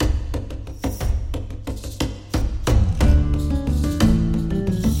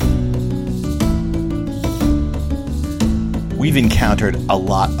We've encountered a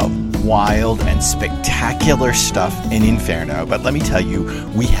lot of wild and spectacular stuff in Inferno, but let me tell you,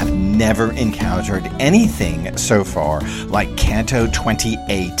 we have never encountered anything so far like Canto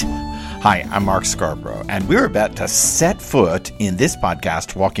 28. Hi, I'm Mark Scarborough, and we're about to set foot in this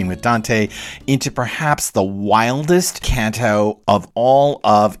podcast, Walking with Dante, into perhaps the wildest canto of all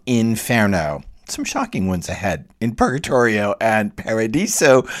of Inferno. Some shocking ones ahead in Purgatorio and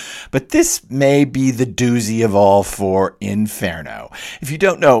Paradiso, but this may be the doozy of all for Inferno. If you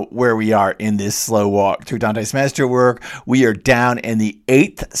don't know where we are in this slow walk through Dante's masterwork, we are down in the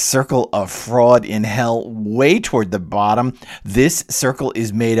 8th circle of fraud in hell, way toward the bottom. This circle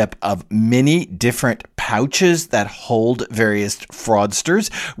is made up of many different pouches that hold various fraudsters.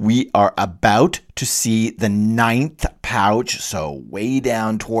 We are about to see the 9th pouch, so way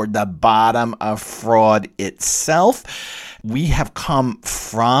down toward the bottom of fraud itself. We have come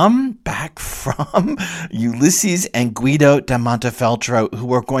back from Ulysses and Guido da Montefeltro,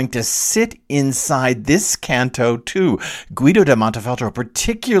 who are going to sit inside this canto too. Guido da Montefeltro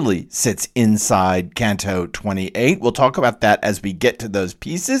particularly sits inside Canto 28. We'll talk about that as we get to those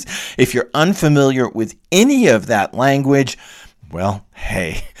pieces. If you're unfamiliar with any of that language, well,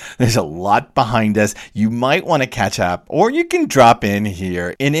 hey, there's a lot behind us. You might want to catch up, or you can drop in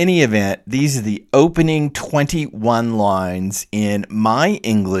here. In any event, these are the opening 21 lines in my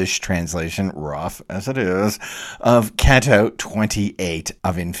English translation, rough as it is, of Canto 28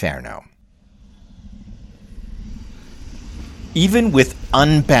 of Inferno. Even with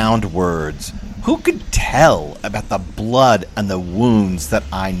unbound words, who could tell about the blood and the wounds that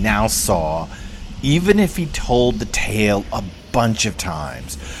I now saw, even if he told the tale a bunch of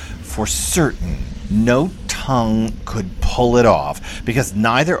times? For certain, no tongue could pull it off, because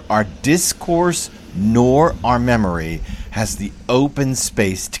neither our discourse nor our memory has the open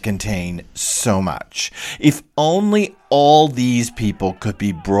space to contain so much. If only all these people could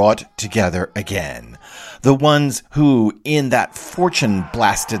be brought together again. The ones who, in that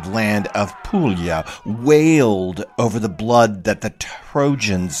fortune-blasted land of Puglia, wailed over the blood that the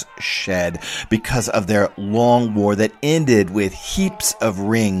Trojans shed because of their long war that ended with heaps of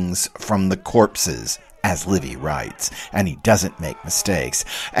rings from the corpses, as Livy writes, and he doesn't make mistakes,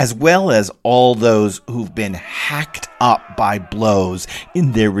 as well as all those who've been hacked up by blows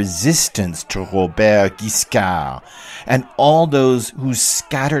in their resistance to Robert Guiscard, and all those whose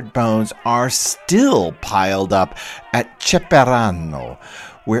scattered bones are still piled up at Ceperano,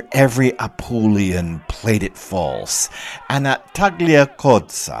 where every Apulian played it false, and at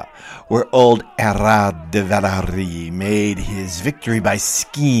Tagliacozza, where old Erard de Vallary made his victory by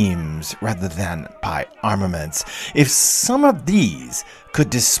schemes rather than by armaments. If some of these could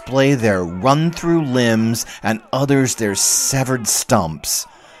display their run-through limbs and others their severed stumps,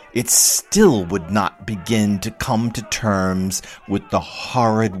 it still would not begin to come to terms with the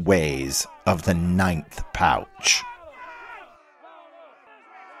horrid ways of the 9th pouch.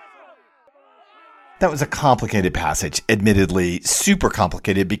 That was a complicated passage, admittedly, super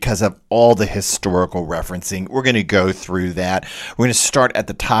complicated because of all the historical referencing. We're going to go through that. We're going to start at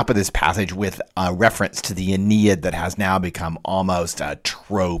the top of this passage with a reference to the Aeneid that has now become almost a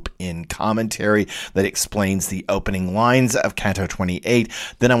trope in commentary that explains the opening lines of Canto 28.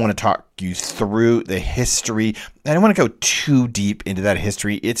 Then I want to talk you through the history. I don't want to go too deep into that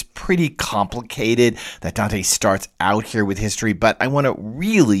history. It's pretty complicated that Dante starts out here with history, but I want to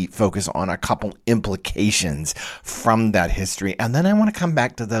really focus on a couple implications from that history. And then I want to come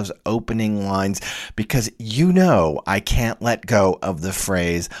back to those opening lines because I can't let go of the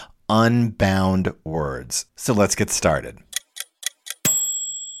phrase unbound words. So let's get started.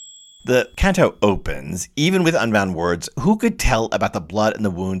 The canto opens, even with unbound words, who could tell about the blood and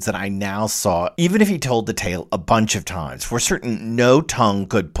the wounds that I now saw, even if he told the tale a bunch of times? For certain, no tongue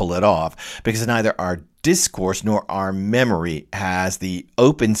could pull it off, because neither our discourse nor our memory has the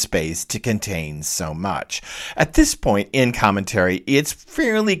open space to contain so much. At this point in commentary, it's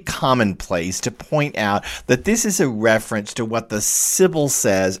fairly commonplace to point out that this is a reference to what the Sibyl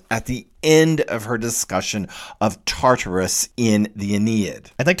says at the end of her discussion of Tartarus in the Aeneid.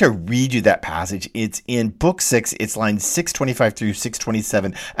 I'd like to read you that passage. It's in Book 6. It's lines 625 through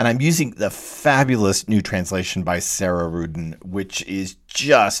 627, and I'm using the fabulous new translation by Sarah Rudin, which is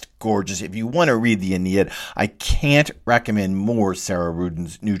just gorgeous. If you want to read the Aeneid, I can't recommend more Sarah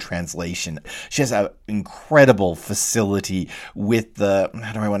Rudin's new translation. She has an incredible facility with the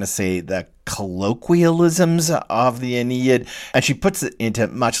colloquialisms of the Aeneid, and she puts it into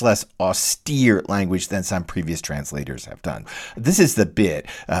much less austere language than some previous translators have done. This is the bit.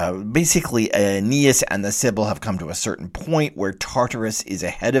 Basically, Aeneas and the Sibyl have come to a certain point where Tartarus is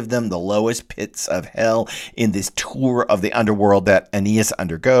ahead of them, the lowest pits of hell, in this tour of the underworld that Aeneas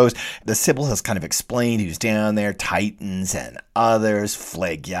undergoes. The Sibyl has kind of explained who's down there, Titans and others.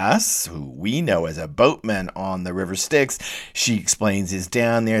 Phlegyas, who we know as a boatman on the River Styx, she explains is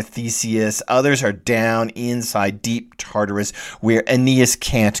down there. Theseus, others are down inside deep Tartarus where Aeneas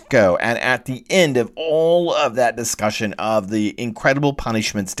can't go. And at the end of all of that discussion of the incredible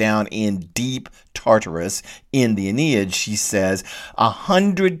punishments down in deep Tartarus in the Aeneid, she says,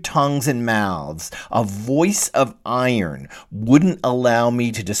 100 tongues and mouths, a voice of iron wouldn't allow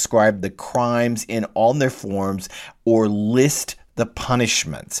me to describe the crimes in all their forms or list the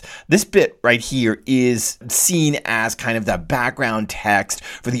punishments. This bit right here is seen as kind of the background text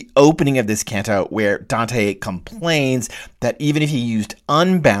for the opening of this canto, where Dante complains that even if he used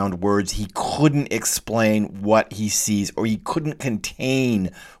unbound words, he couldn't explain what he sees, or he couldn't contain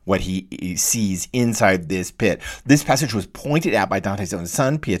what he sees inside this pit. This passage was pointed out by Dante's own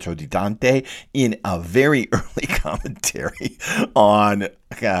son, Pietro di Dante, in a very early commentary on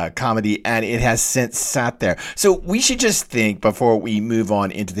comedy, and it has since sat there. So we should just think, before we move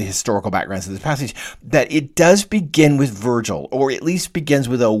on into the historical backgrounds of this passage, that it does begin with Virgil, or at least begins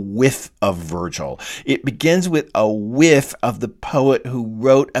with a whiff of Virgil. It begins with a whiff of the poet who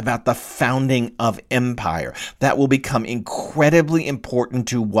wrote about the founding of empire. That will become incredibly important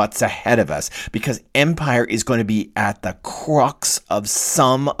to what's ahead of us, because empire is going to be at the crux of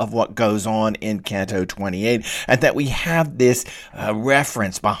some of what goes on in Canto 28, and that we have this reference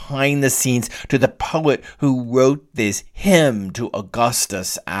behind the scenes to the poet who wrote this hymn to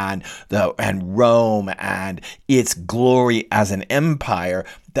Augustus and Rome and its glory as an empire.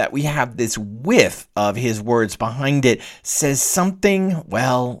 That we have this whiff of his words behind it says something,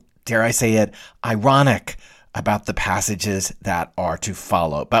 well, dare I say it, ironic about the passages that are to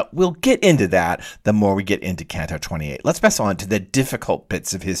follow. But we'll get into that the more we get into Canto 28. Let's pass on to the difficult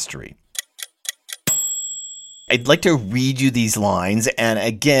bits of history. I'd like to read you these lines, and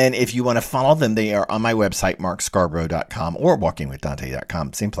again, if you want to follow them, they are on my website, markscarborough.com, or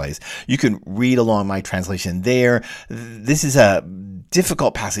walkingwithdante.com, same place. You can read along my translation there. This is a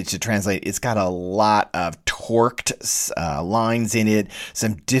difficult passage to translate. It's got a lot of torqued lines in it,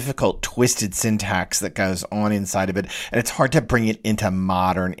 some difficult twisted syntax that goes on inside of it, and it's hard to bring it into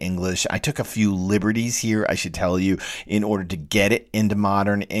modern English. I took a few liberties here, I should tell you, in order to get it into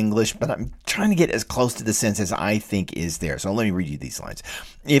modern English, but I'm trying to get as close to the sense as I think is there. So let me read you these lines.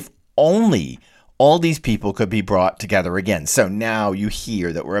 If only all these people could be brought together again. So now you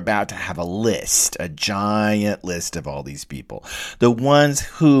hear that we're about to have a list, a giant list of all these people. The ones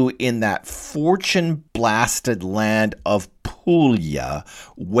who in that fortune-blasted land of Puglia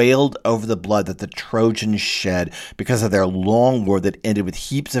wailed over the blood that the Trojans shed because of their long war that ended with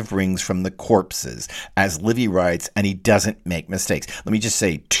heaps of rings from the corpses, as Livy writes, and he doesn't make mistakes. Let me just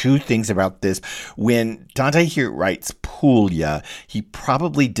say two things about this. When Dante here writes Puglia, he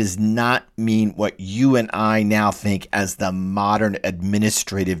probably does not mean what you and I now think as the modern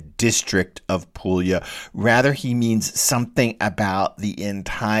administrative district of Puglia. Rather, he means something about the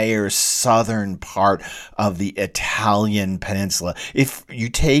entire southern part of the Italian peninsula. If you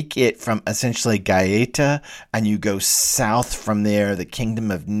take it from essentially Gaeta and you go south from there, the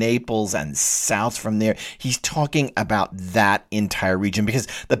Kingdom of Naples, and south from there, he's talking about that entire region, because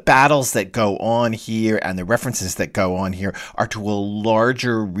the battles that go on here and the references that go on here are to a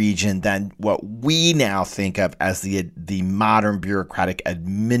larger region than what we now think of as the modern bureaucratic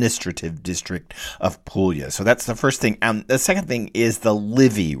administrative district of Puglia. So that's the first thing. And the second thing is the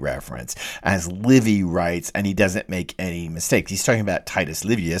Livy reference, as Livy writes, and he doesn't make any mistakes. He's talking about Titus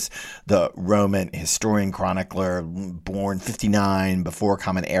Livius, the Roman historian chronicler, born 59 before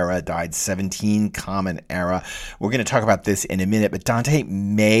Common Era, died 17 Common Era. We're going to talk about this in a minute, but Dante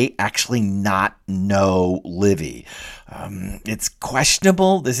may actually not know Livy. It's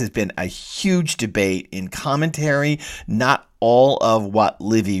questionable. This has been a huge debate in commentary. Not all of what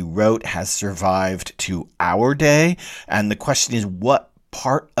Livy wrote has survived to our day. And the question is, what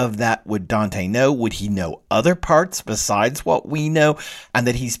part of that would Dante know? Would he know other parts besides what we know? And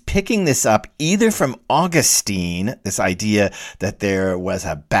that he's picking this up either from Augustine, this idea that there was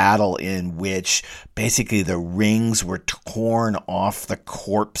a battle in which basically the rings were torn off the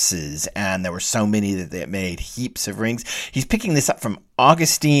corpses and there were so many that they made heaps of rings. He's picking this up from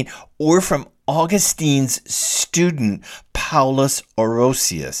Augustine, or from Augustine's student, Paulus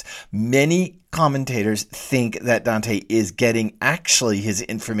Orosius. Many commentators think that Dante is getting actually his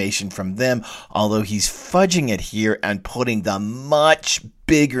information from them, although he's fudging it here and putting the much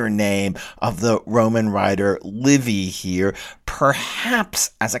bigger name of the Roman writer Livy here,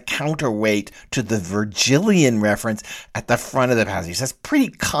 perhaps as a counterweight to the Virgilian reference at the front of the passage. That's pretty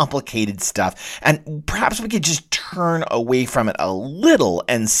complicated stuff, and perhaps we could just turn away from it a little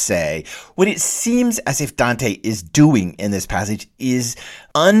and say what it seems as if Dante is doing in this passage is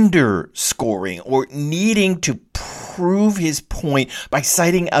underscoring or needing to prove his point by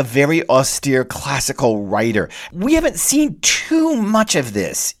citing a very austere classical writer. We haven't seen too much of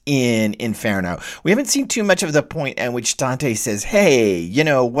this in Inferno. We haven't seen too much of the point at which Dante says, hey, you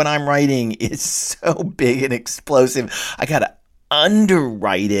know, what I'm writing is so big and explosive, I gotta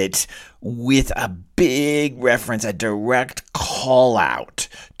underwrite it with a big reference, a direct call out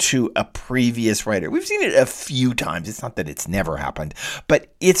to a previous writer. We've seen it a few times. It's not that it's never happened,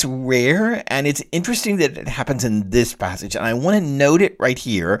 but it's rare, and it's interesting that it happens in this passage. And I want to note it right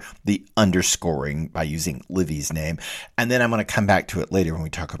here, the underscoring by using Livy's name. And then I'm going to come back to it later when we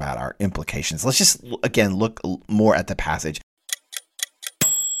talk about our implications. Let's just, again, look more at the passage.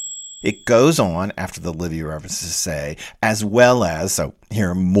 It goes on after the Livy references say, as well as, so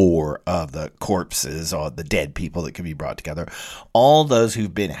here are more of the corpses or the dead people that can be brought together, all those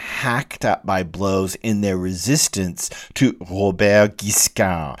who've been hacked up by blows in their resistance to Robert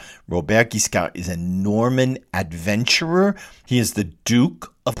Guiscard. Robert Guiscard is a Norman adventurer. He is the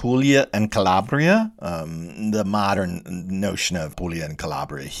Duke of Puglia and Calabria, the modern notion of Puglia and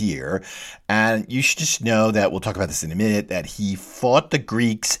Calabria here. And you should just know that, we'll talk about this in a minute, that he fought the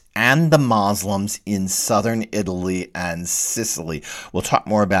Greeks and the Muslims in southern Italy and Sicily. We'll talk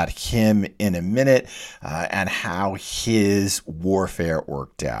more about him in a minute and how his warfare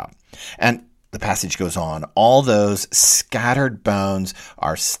worked out. And the passage goes on. All those scattered bones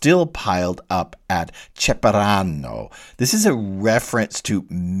are still piled up at Ceperano. This is a reference to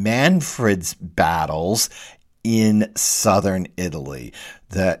Manfred's battles in southern Italy.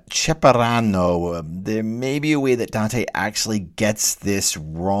 The Ceperano, there may be a way that Dante actually gets this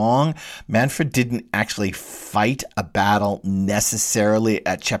wrong. Manfred didn't actually fight a battle necessarily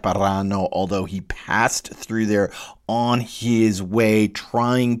at Ceperano, although he passed through there on his way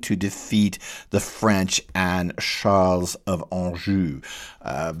trying to defeat the French and Charles of Anjou.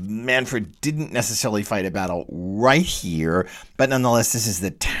 Manfred didn't necessarily fight a battle right here, but nonetheless, this is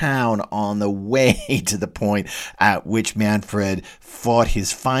the town on the way to the point at which Manfred fought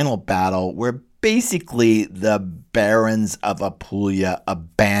his final battle, where basically the barons of Apulia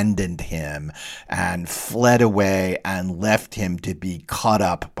abandoned him and fled away and left him to be caught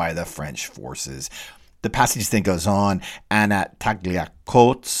up by the French forces. The passage then goes on, and at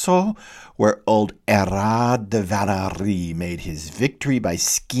Tagliacozzo, where old Erard de Vallary made his victory by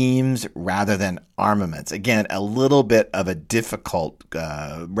schemes rather than armaments. Again, a little bit of a difficult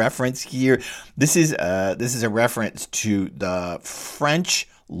reference here. This is a reference to the French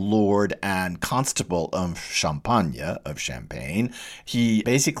lord and constable of Champagne. He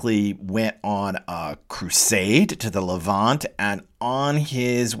basically went on a crusade to the Levant, and on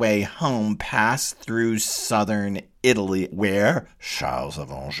his way home passed through southern Italy, where Charles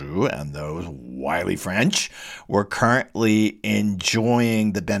of Anjou and those wily French were currently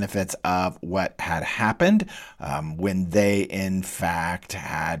enjoying the benefits of what had happened when they, in fact,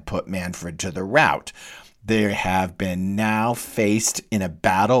 had put Manfred to the rout. They have been now faced in a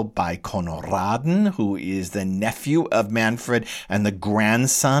battle by Conradin, who is the nephew of Manfred and the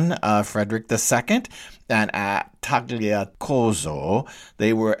grandson of Frederick II. And at Tagliacozzo,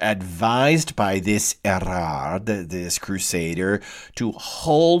 they were advised by this Erard, this crusader, to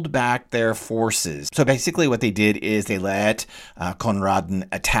hold back their forces. So basically what they did is they let Conradin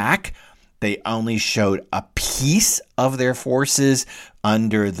attack. They only showed a piece of their forces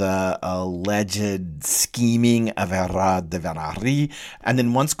under the alleged scheming of Erard de Vallary. And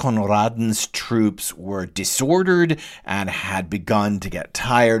then once Conradin's troops were disordered and had begun to get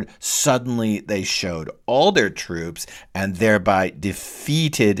tired, suddenly they showed all their troops and thereby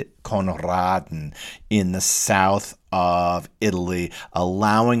defeated Conradin in the south of Italy,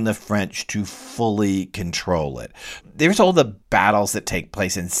 allowing the French to fully control it. There's all the battles that take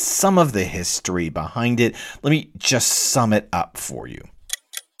place and some of the history behind it. Let me just sum it up for you.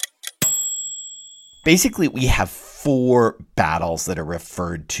 Basically, we have 4 battles that are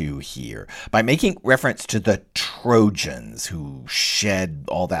referred to here. By making reference to the Trojans who shed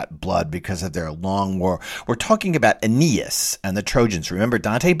all that blood because of their long war, we're talking about Aeneas and the Trojans. Remember,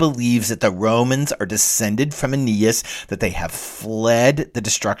 Dante believes that the Romans are descended from Aeneas, that they have fled the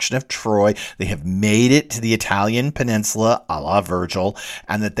destruction of Troy, they have made it to the Italian peninsula, a la Virgil,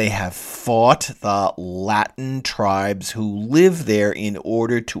 and that they have fought the Latin tribes who live there in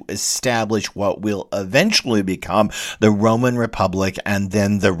order to establish what will eventually become the Roman Republic and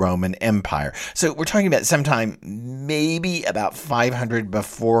then the Roman Empire. So we're talking about sometime maybe about 500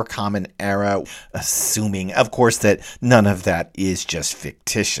 before Common Era, assuming, of course, that none of that is just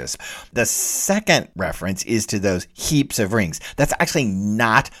fictitious. The second reference is to those heaps of rings. That's actually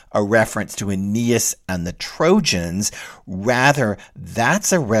not a reference to Aeneas and the Trojans. Rather,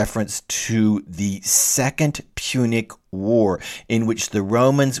 that's a reference to the Second Punic War, in which the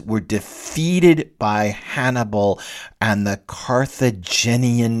Romans were defeated by Hannibal and the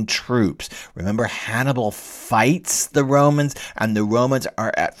Carthaginian troops. Remember, Hannibal fights the Romans, and the Romans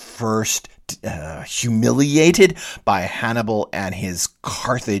are at first humiliated by Hannibal and his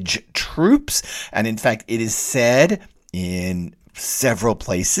Carthage troops. And in fact, it is said in several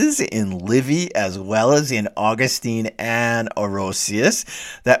places, in Livy as well as in Augustine and Orosius,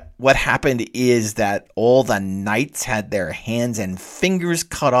 that what happened is that all the knights had their hands and fingers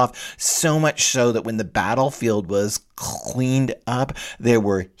cut off, so much so that when the battlefield was cleaned up, there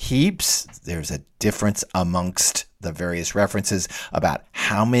were heaps. There's a difference amongst the various references about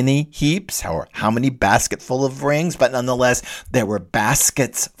how many heaps or how many baskets full of rings, but nonetheless, there were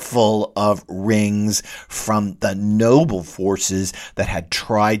baskets full of rings from the noble forces that had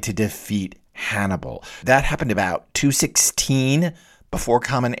tried to defeat Hannibal. That happened about 216 before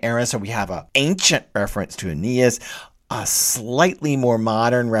Common Era, so we have an ancient reference to Aeneas, a slightly more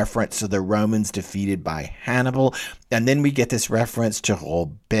modern reference to the Romans defeated by Hannibal. And then we get this reference to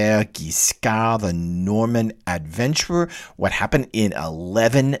Robert Guiscard, the Norman adventurer. What happened in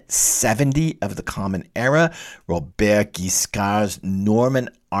 1170 of the Common Era? Robert Guiscard's Norman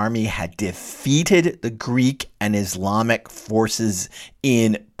army had defeated the Greek and Islamic forces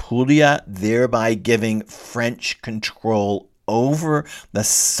in Puglia, thereby giving French control over the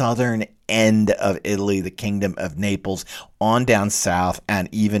southern end of Italy, the Kingdom of Naples, on down south and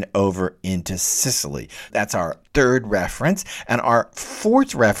even over into Sicily. That's our third reference. And our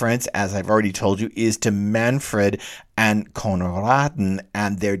fourth reference, as I've already told you, is to Manfred and Conradin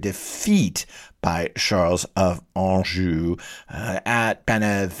and their defeat by Charles of Anjou at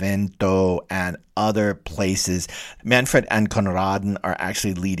Benevento and other places. Manfred and Conradin are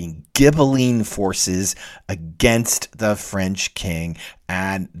actually leading Ghibelline forces against the French king,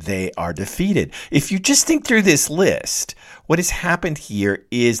 and they are defeated. If you just think through this list, what has happened here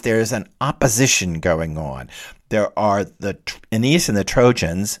is there's an opposition going on. There are the Aeneas and the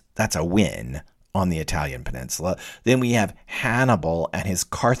Trojans. That's a win on the Italian peninsula. Then we have Hannibal and his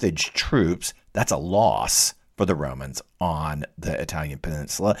Carthage troops. That's a loss for the Romans on the Italian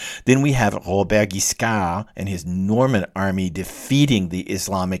peninsula. Then we have Robert Guiscard and his Norman army defeating the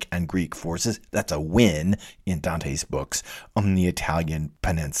Islamic and Greek forces. That's a win in Dante's books on the Italian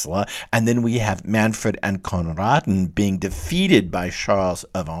peninsula. And then we have Manfred and Conradin being defeated by Charles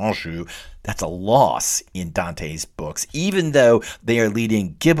of Anjou. That's a loss in Dante's books. Even though they are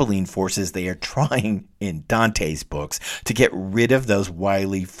leading Ghibelline forces, they are trying in Dante's books to get rid of those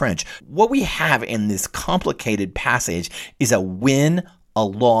wily French. What we have in this complicated passage is a win, a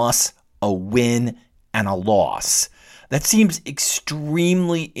loss, a win, and a loss. That seems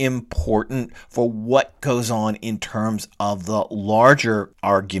extremely important for what goes on in terms of the larger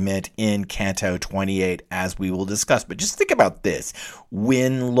argument in Canto 28, as we will discuss. But just think about this.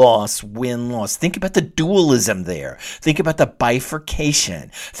 Win, loss, win, loss. Think about the dualism there. Think about the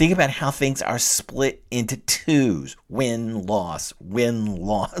bifurcation. Think about how things are split into twos. Win, loss, win,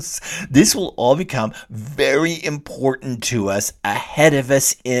 loss. This will all become very important to us ahead of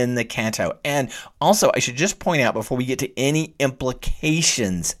us in the canto. And also, I should just point out before we get to any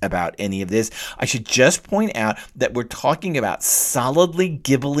implications about any of this, I should just point out that we're talking about solidly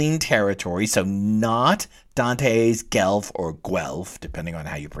Ghibelline territory, so not Dante's Guelph or Guelph, depending on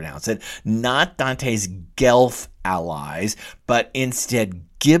how you pronounce it, not Dante's Guelph allies, but instead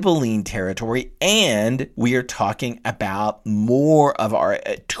Ghibelline territory, and we are talking about more of our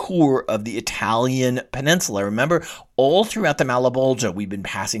tour of the Italian peninsula. Remember, all throughout the Malebolgia, we've been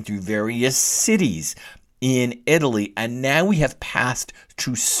passing through various cities in Italy, and now we have passed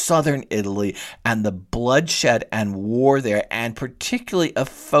to southern Italy and the bloodshed and war there, and particularly a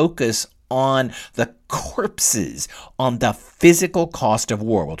focus on the corpses, on the physical cost of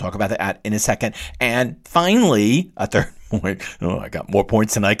war. We'll talk about that in a second. And finally, a third point. Oh, I got more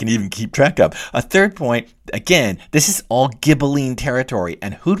points than I can even keep track of. A third point, again, this is all Ghibelline territory.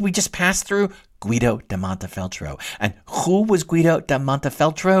 And who'd we just pass through? Guido de Montefeltro. And who was Guido de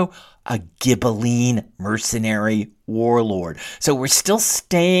Montefeltro? A Ghibelline mercenary warlord. So we're still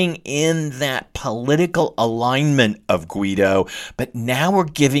staying in that political alignment of Guido, but now we're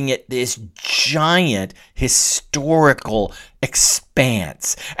giving it this giant historical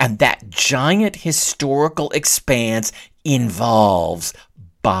expanse. And that giant historical expanse involves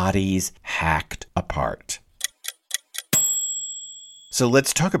bodies hacked apart. So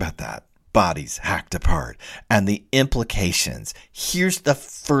let's talk about that. Bodies hacked apart and the implications. Here's the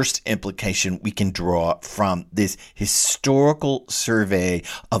first implication we can draw from this historical survey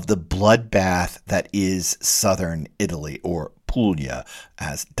of the bloodbath that is southern Italy, or Puglia,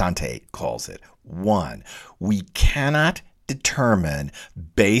 as Dante calls it. 1, we cannot determine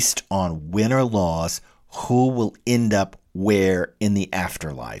based on win or loss who will end up where in the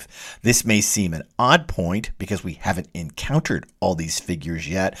afterlife. This may seem an odd point because we haven't encountered all these figures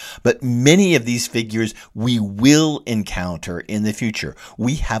yet, but many of these figures we will encounter in the future.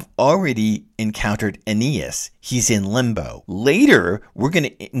 We have already encountered Aeneas. He's in limbo. Later, we're going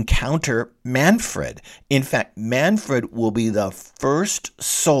to encounter Manfred. In fact, Manfred will be the first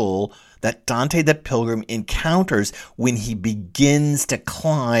soul that Dante the Pilgrim encounters when he begins to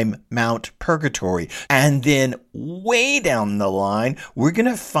climb Mount Purgatory. And then way down the line, we're going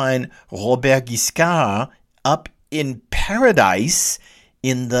to find Robert Guiscard up in paradise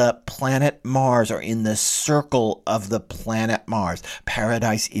in the planet Mars, or in the circle of the planet Mars.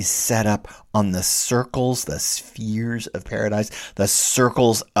 Paradise is set up on the circles, the spheres of paradise, the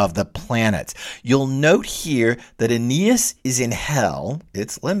circles of the planets. You'll note here that Aeneas is in hell.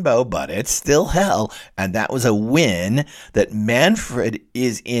 It's limbo, but it's still hell, and that was a win. That Manfred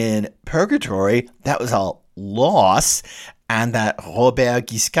is in purgatory, that was a loss, and that Robert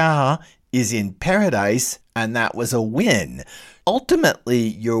Guiscard is in paradise, and that was a win. Ultimately,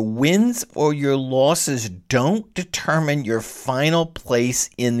 your wins or your losses don't determine your final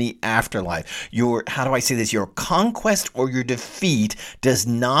place in the afterlife. Your conquest or your defeat does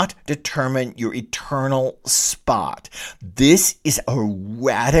not determine your eternal spot. This is a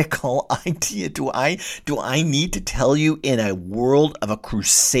radical idea. Do I need to tell you, in a world of a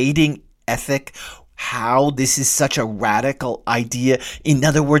crusading ethic, how this is such a radical idea? In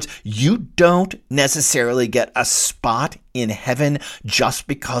other words, you don't necessarily get a spot in heaven just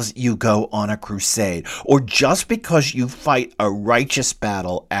because you go on a crusade, or just because you fight a righteous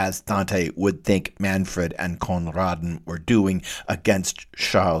battle, as Dante would think Manfred and Conradin were doing against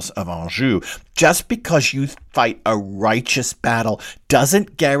Charles of Anjou. Just because you fight a righteous battle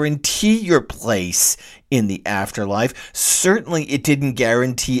doesn't guarantee your place in the afterlife. Certainly it didn't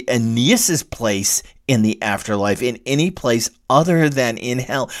guarantee Aeneas's place in the afterlife in any place other than in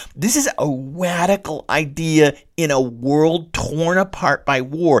hell. This is a radical idea in a world torn apart by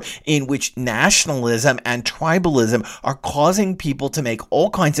war, in which nationalism and tribalism are causing people to make all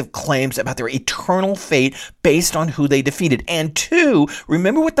kinds of claims about their eternal fate based on who they defeated. And 2,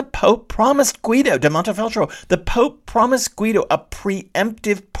 remember what the Pope promised Guido de Montefeltro. The Pope promised Guido a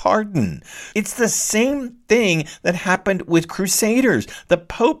preemptive pardon. It's the same thing that happened with Crusaders. The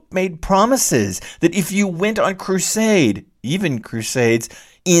Pope made promises that if you went on crusade, even crusades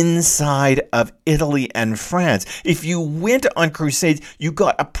inside of Italy and France, if you went on crusades, you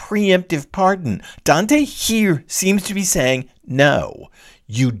got a preemptive pardon. Dante here seems to be saying, no,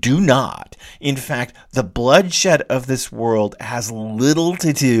 you do not. In fact, the bloodshed of this world has little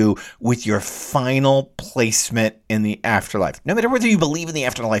to do with your final placement in the afterlife. No matter whether you believe in the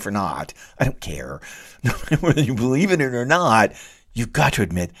afterlife or not, I don't care. No matter whether you believe in it or not, you've got to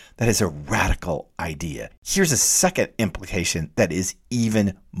admit that is a radical idea. Here's a second implication that is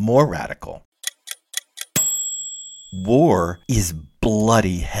even more radical. War is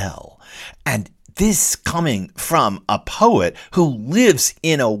bloody hell. And this coming from a poet who lives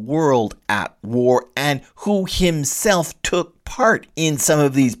in a world at war and who himself took part in some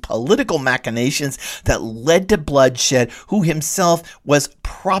of these political machinations that led to bloodshed, who himself was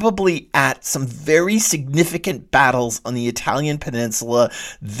probably at some very significant battles on the Italian peninsula.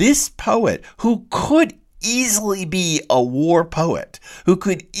 This poet, who could easily be a war poet, who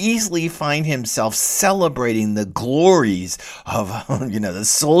could easily find himself celebrating the glories of, the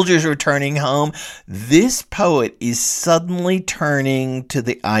soldiers returning home, this poet is suddenly turning to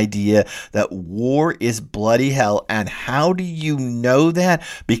the idea that war is bloody hell. And how do you know that?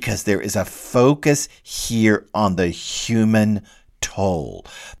 Because there is a focus here on the human toll,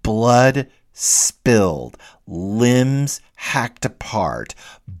 blood spilled, limbs hacked apart,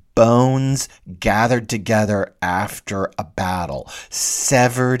 bones gathered together after a battle,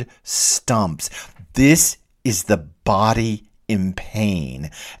 severed stumps. This is the body in pain.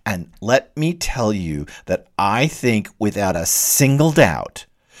 And let me tell you that I think without a single doubt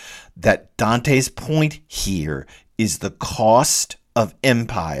that Dante's point here is the cost of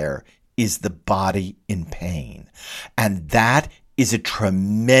empire is the body in pain. And that is a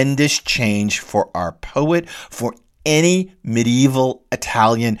tremendous change for our poet, for any medieval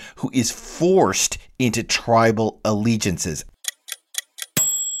Italian who is forced into tribal allegiances.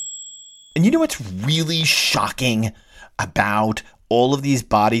 And you know what's really shocking about all of these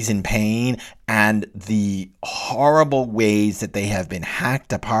bodies in pain and the horrible ways that they have been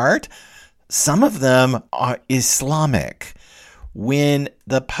hacked apart? Some of them are Islamic. When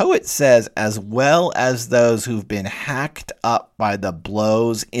the poet says, as well as those who've been hacked up by the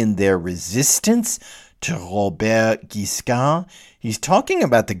blows in their resistance to Robert Guiscard, he's talking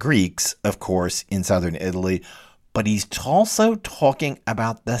about the Greeks, of course, in southern Italy, but he's also talking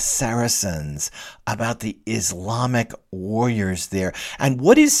about the Saracens, about the Islamic warriors there. And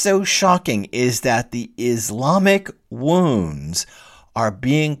what is so shocking is that the Islamic wounds are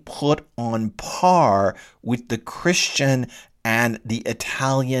being put on par with the Christian and the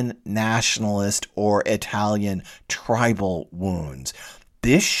Italian nationalist or Italian tribal wounds.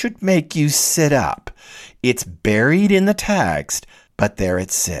 This should make you sit up. It's buried in the text, but there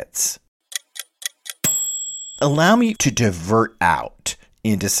it sits. Allow me to divert out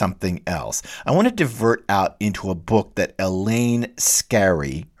into something else. I want to divert out into a book that Elaine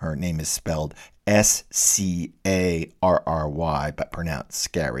Scarry, her name is spelled Scarry, but pronounced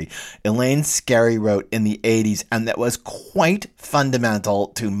Scary. Elaine Scarry wrote in the 80s, and that was quite fundamental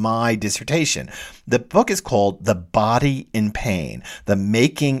to my dissertation. The book is called The Body in Pain, The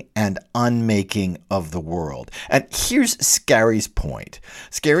Making and Unmaking of the World. And here's Scarry's point.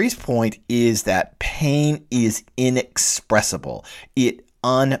 Scarry's point is that pain is inexpressible. It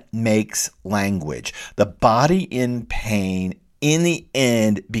unmakes language. The body in pain in the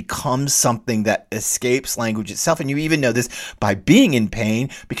end becomes something that escapes language itself. And you even know this by being in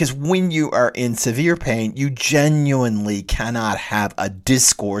pain, because when you are in severe pain, you genuinely cannot have a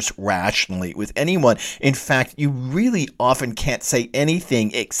discourse rationally with anyone. In fact, you really often can't say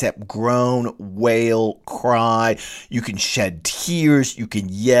anything except groan, wail, cry. You can shed tears, you can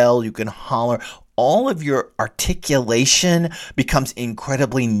yell, you can holler. All of your articulation becomes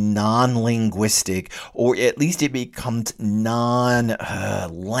incredibly non-linguistic, or at least it becomes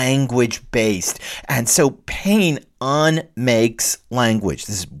non-language based. And so pain unmakes language.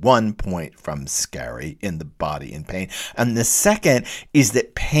 This is one point from Scarry in The Body in Pain. And the second is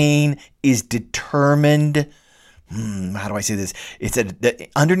that pain is determined. How do I say this?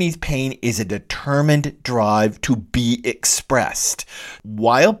 Underneath pain is a determined drive to be expressed.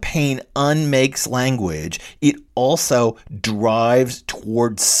 While pain unmakes language, it also drives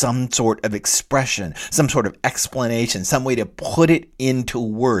towards some sort of expression, some sort of explanation, some way to put it into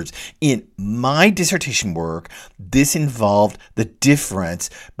words. In my dissertation work, this involved the difference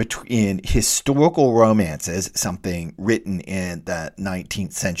between historical romances, something written in the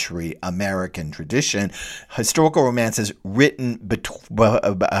 19th century American tradition, historical romances written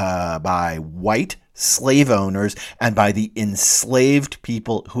by white slave owners and by the enslaved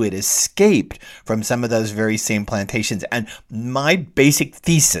people who had escaped from some of those very same plantations. And my basic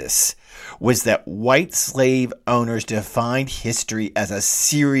thesis was that white slave owners defined history as a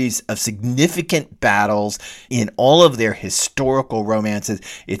series of significant battles in all of their historical romances.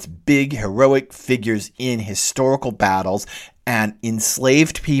 It's big heroic figures in historical battles, and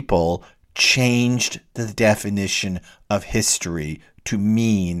enslaved people changed the definition of history to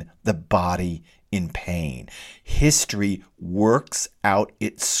mean the body in pain. History works out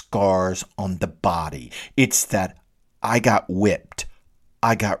its scars on the body. It's that I got whipped,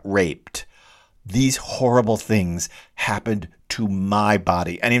 I got raped. These horrible things happened to my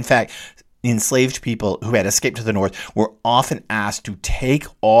body. And in fact, enslaved people who had escaped to the north were often asked to take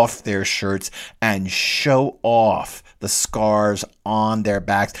off their shirts and show off the scars on their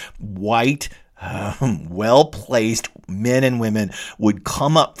backs. White, well-placed men and women would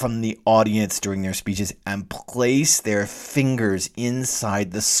come up from the audience during their speeches and place their fingers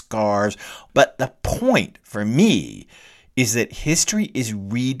inside the scars. But the point for me is that history is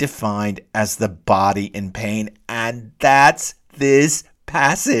redefined as the body in pain, and that's this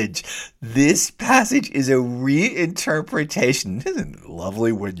passage. This passage is a reinterpretation. Isn't it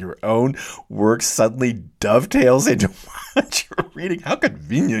lovely when your own work suddenly dovetails into what you're reading? How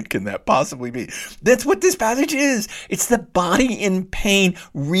convenient can that possibly be? That's what this passage is. It's the body in pain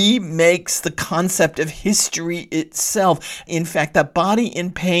remakes the concept of history itself. In fact, the body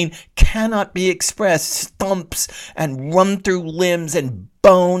in pain cannot be expressed. Stumps and run through limbs and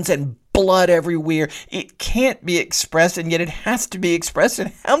bones and blood everywhere. It can't be expressed, and yet it has to be expressed.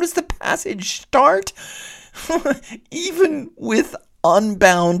 And how does the passage start? Even with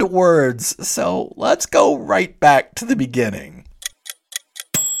unbound words. So let's go right back to the beginning.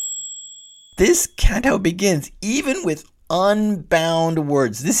 This canto begins even with unbound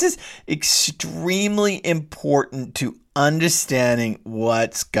words. This is extremely important to understanding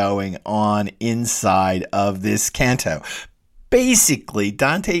what's going on inside of this canto. Basically,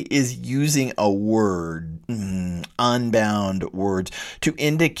 Dante is using a word, unbound words, to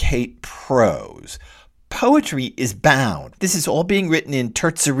indicate prose. Poetry is bound. This is all being written in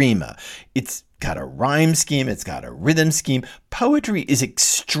terza rima. It's got a rhyme scheme. It's got a rhythm scheme. Poetry is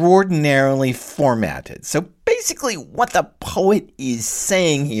extraordinarily formatted. So basically what the poet is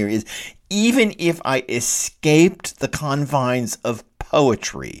saying here is, even if I escaped the confines of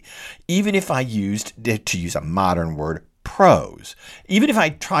poetry, even if I used, to use a modern word, prose, even if I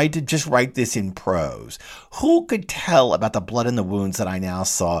tried to just write this in prose, who could tell about the blood and the wounds that I now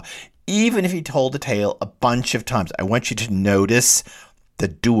saw, even if he told the tale a bunch of times? I want you to notice the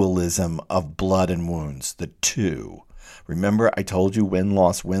dualism of blood and wounds, the two. Remember, I told you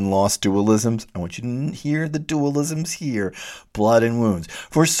win-loss dualisms? I want you to hear the dualisms here, blood and wounds.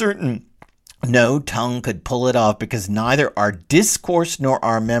 For certain, no tongue could pull it off, because neither our discourse nor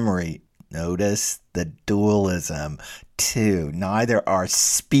our memory, notice the dualism, too, neither our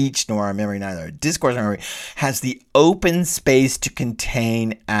speech nor our memory, neither our discourse nor our memory, has the open space to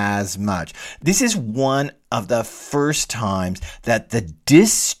contain as much. This is one of the first times that the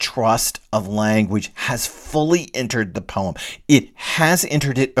distrust of language has fully entered the poem. It has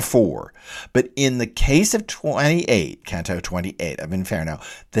entered it before, but in the case of Canto 28 of Inferno,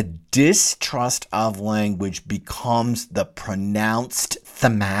 the distrust of language becomes the pronounced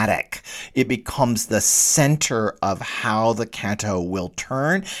thematic. It becomes the center of how the canto will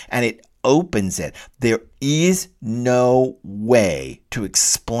turn, and it opens it. There is no way to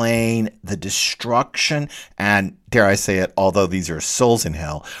explain the destruction and, dare I say it, although these are souls in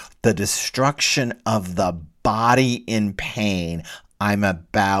hell, the destruction of the body in pain I'm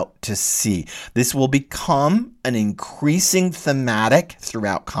about to see. This will become an increasing thematic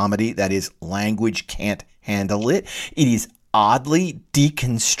throughout comedy. That is, language can't handle it. It is oddly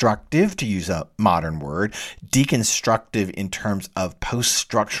deconstructive, to use a modern word, deconstructive in terms of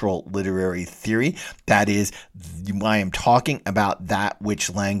post-structural literary theory. That is, I am talking about that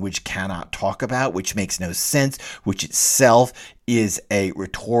which language cannot talk about, which makes no sense, which itself is a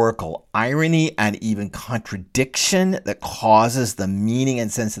rhetorical irony and even contradiction that causes the meaning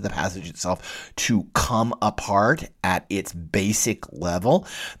and sense of the passage itself to come apart at its basic level.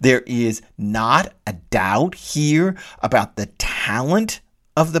 There is not a doubt here about the talent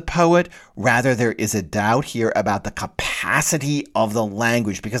of the poet. Rather, there is a doubt here about the capacity of the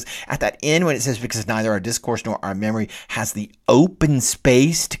language, because at that end, when it says, because neither our discourse nor our memory has the open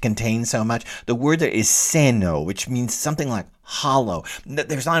space to contain so much, the word there is seno, which means something like hollow.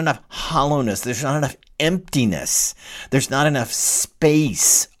 There's not enough hollowness. There's not enough emptiness. There's not enough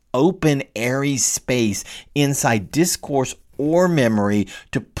space, open, airy space inside discourse or memory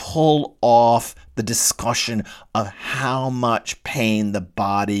to pull off the discussion of how much pain the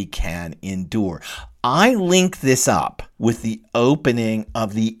body can endure. I link this up with the opening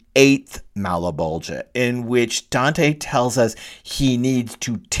of the 8th Malebolgia, in which Dante tells us he needs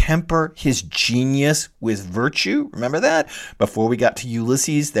to temper his genius with virtue. Remember that? Before we got to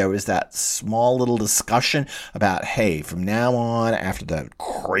Ulysses, there was that small little discussion about, hey, from now on, after the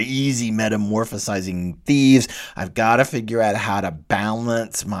crazy metamorphosizing thieves, I've got to figure out how to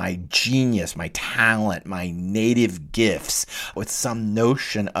balance my genius, my talent, my native gifts with some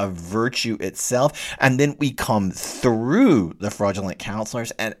notion of virtue itself. And then we come through the fraudulent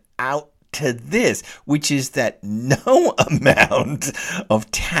counselors and out to this, which is that no amount of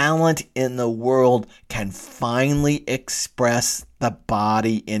talent in the world can finally express the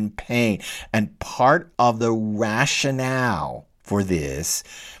body in pain. And part of the rationale for this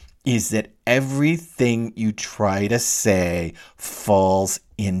is that everything you try to say falls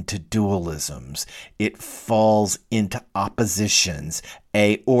into dualisms. It falls into oppositions,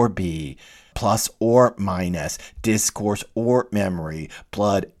 A or B, plus or minus, discourse or memory,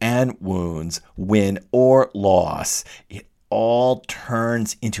 blood and wounds, win or loss. It all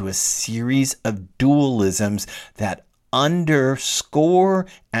turns into a series of dualisms that underscore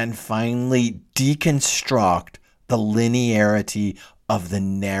and finally deconstruct the linearity of the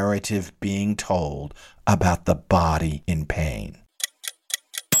narrative being told about the body in pain.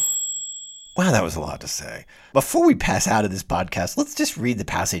 Wow, that was a lot to say. Before we pass out of this podcast, let's just read the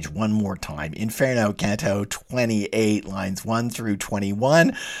passage one more time. Inferno, Canto 28, lines 1 through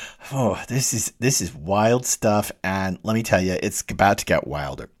 21. Oh, this is wild stuff, and let me tell you, it's about to get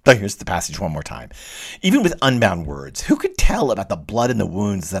wilder. So here's the passage one more time. Even with unbound words, who could tell about the blood in the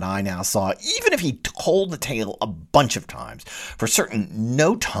wounds that I now saw, even if he told the tale a bunch of times? For certain,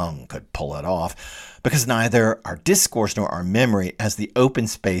 no tongue could pull it off, because neither our discourse nor our memory has the open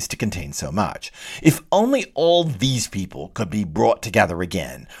space to contain so much. If only all these people could be brought together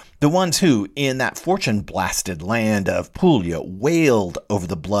again, the ones who, in that fortune-blasted land of Puglia, wailed over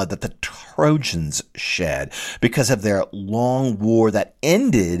the blood that the Trojans shed because of their long war that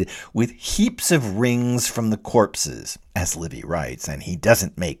ended with heaps of rings from the corpses, as Livy writes, and he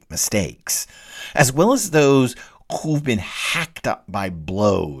doesn't make mistakes, as well as those who've been hacked up by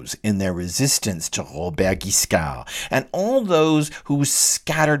blows in their resistance to Robert Guiscard, and all those whose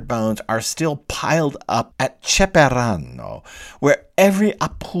scattered bones are still piled up at Ceperano, where every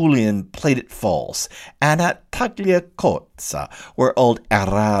Apulian played it false, and at Tagliacozza, where old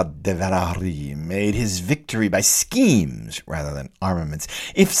Erard de Verari made his victory by schemes rather than armaments.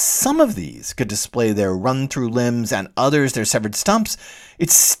 If some of these could display their run-through limbs and others their severed stumps,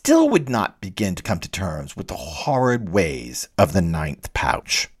 it still would not begin to come to terms with the horrid ways of the ninth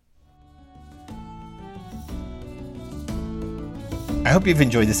pouch. I hope you've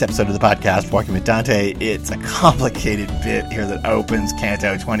enjoyed this episode of the podcast, Walking with Dante. It's a complicated bit here that opens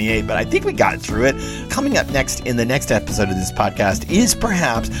Canto 28, but I think we got through it. Coming up next in the next episode of this podcast is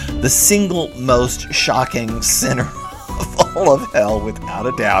perhaps the single most shocking sinner of all of hell, without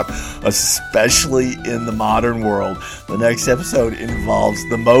a doubt, especially in the modern world. The next episode involves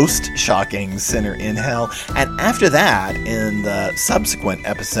the most shocking sinner in hell, and after that, in the subsequent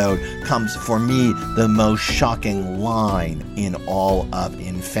episode, comes for me the most shocking line in all of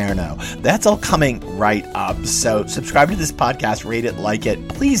Inferno. That's all coming right up, so subscribe to this podcast, rate it, like it,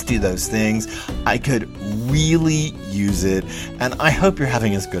 please do those things. I could really use it, and I hope you're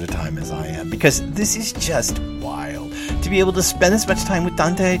having as good a time as I am, because this is just wild. To be able to spend this much time with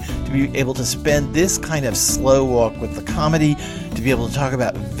Dante, to be able to spend this kind of slow walk with the comedy, to be able to talk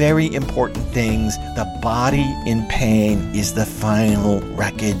about very important things. The body in pain is the final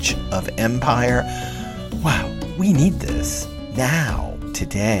wreckage of empire. Wow, we need this now,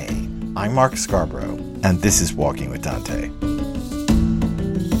 today. I'm Mark Scarborough, and this is Walking with Dante.